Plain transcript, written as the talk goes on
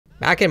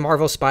Back in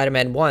Marvel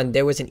Spider-Man 1,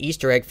 there was an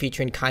Easter egg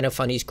featuring Kinda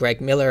Funny's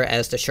Greg Miller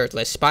as the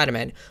shirtless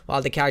Spider-Man.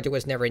 While the character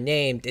was never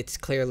named, it's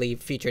clearly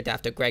featured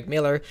after Greg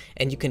Miller,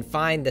 and you can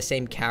find the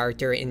same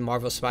character in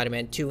Marvel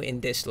Spider-Man 2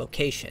 in this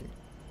location.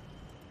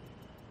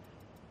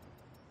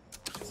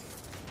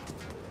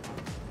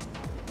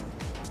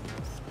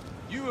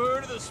 You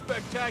heard of the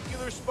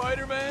Spectacular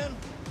Spider-Man?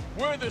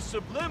 We're the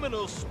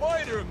Subliminal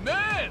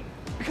Spider-Man!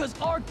 Because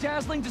our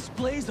dazzling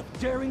displays of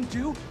daring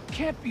do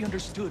can't be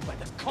understood by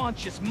the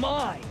conscious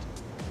mind.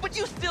 But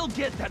you still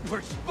get that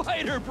we're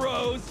Spider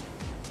Bros!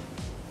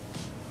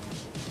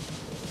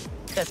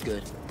 That's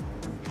good.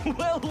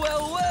 Well,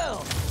 well,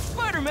 well!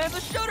 Spider-Man's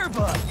a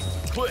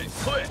shutterbug! Quit,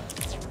 quit!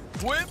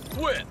 Quit,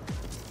 quit!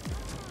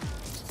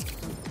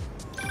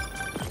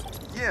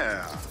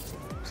 Yeah.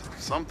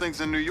 Some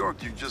things in New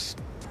York you just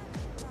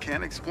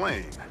can't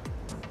explain.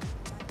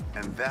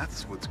 And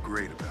that's what's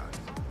great about it.